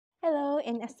Hello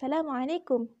and Assalamu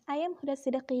alaikum. I am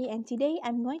Huda and today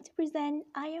I'm going to present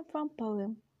I am from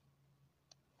poem.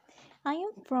 I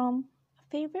am from a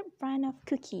favorite brand of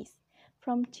cookies,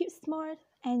 from Cheap Smart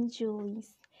and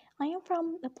Julie's. I am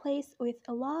from a place with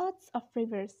lots of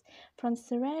rivers, from the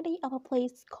serenity of a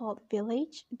place called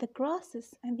village, the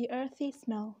grasses and the earthy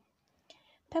smell.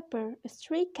 Pepper, a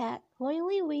stray cat,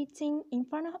 loyally waiting in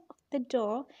front of the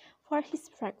door for his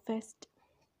breakfast.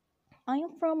 I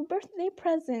am from birthday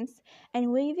presents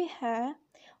and wavy hair,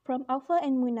 from Alpha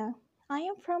and Muna. I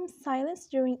am from silence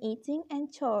during eating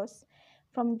and chores,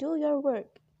 from do your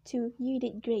work to you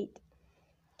did great.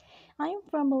 I am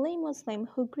from Malay Muslim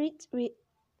who greets with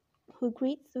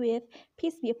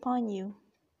peace be upon you.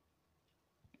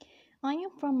 I am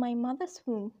from my mother's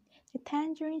womb, the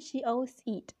tangerine she always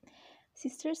eat,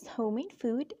 sister's homemade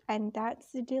food, and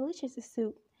dad's delicious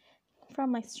soup.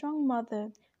 From my strong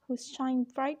mother, who shine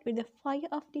bright with the fire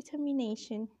of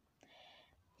determination,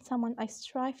 someone I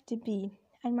strive to be,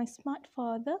 and my smart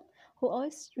father, who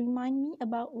always remind me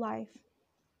about life.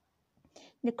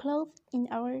 The clothes in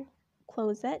our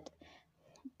closet,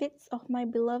 bits of my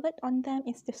beloved on them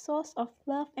is the source of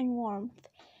love and warmth,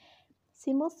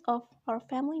 symbols of our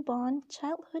family bond,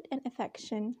 childhood and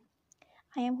affection.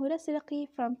 I am Huda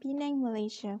from Penang,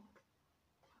 Malaysia.